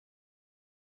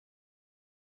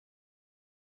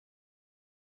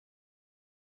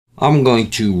I'm going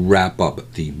to wrap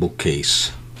up the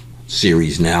bookcase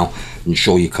series now and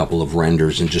show you a couple of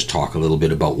renders and just talk a little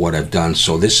bit about what I've done.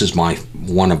 So this is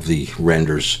one of the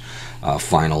renders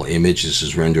final image. This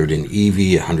is rendered in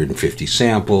Eevee, 150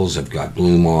 samples. I've got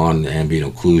bloom on,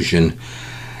 ambient occlusion,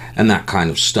 and that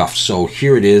kind of stuff. So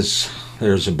here it is.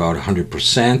 There's about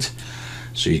 100%.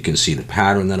 So you can see the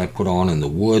pattern that I put on in the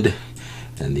wood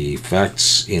and the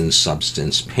effects in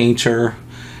Substance Painter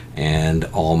and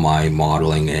all my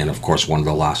modeling. And of course, one of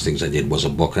the last things I did was a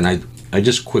book, and I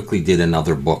just quickly did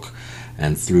another book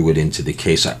and threw it into the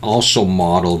case. I also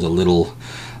modeled a little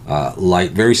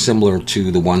light, very similar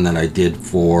to the one that I did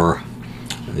for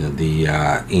the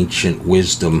Ancient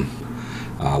Wisdom,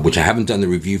 which I haven't done the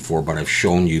review for, but I've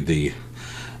shown you the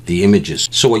images.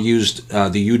 So I used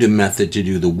the Udem method to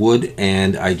do the wood,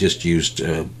 and I just used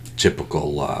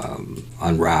typical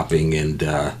unwrapping and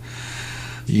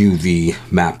UV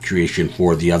map creation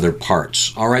for the other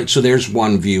parts. Alright, so there's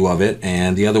one view of it,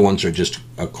 and the other ones are just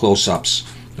close-ups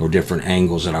or different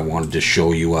angles that I wanted to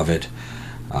show you of it.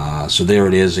 So there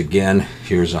it is again.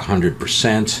 Here's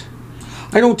 100%.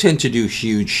 I don't tend to do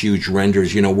huge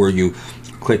renders, you know, where you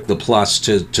click the plus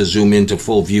to zoom into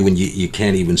full view and you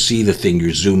can't even see the thing.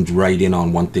 You're zoomed right in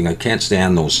on one thing. I can't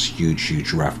stand those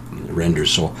huge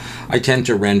renders, so I tend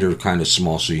to render kind of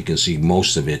small so you can see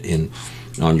most of it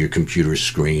on your computer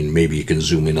screen. Maybe you can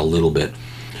zoom in a little bit,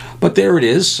 but there it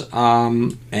is.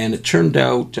 And it turned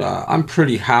out, I'm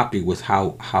pretty happy with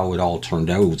how it all turned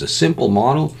out. It was a simple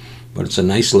model, but it's a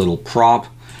nice little prop.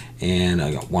 And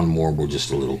I got one more. We're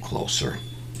just a little closer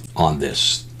on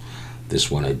this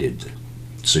one I did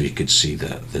so you could see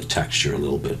the texture a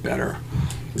little bit better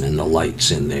and the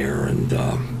lights in there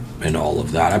and all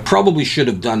of that. I probably should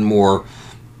have done more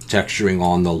texturing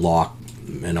on the lock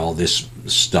and all this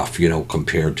stuff, you know,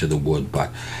 compared to the wood.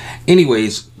 But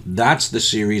anyways, that's the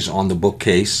series on the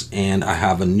bookcase, and I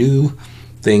have a new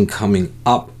thing coming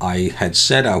up. I had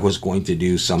said I was going to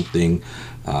do something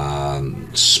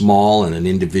small and an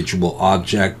individual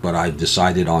object, but I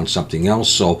decided on something else.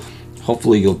 So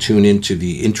hopefully you'll tune into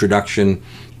the introduction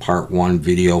part 1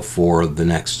 video for the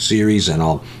next series, and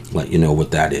I'll let you know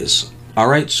what that is.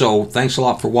 Alright, so thanks a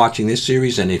lot for watching this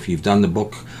series, and if you've done the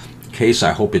book case,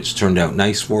 I hope it's turned out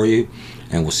nice for you,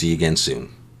 and we'll see you again soon.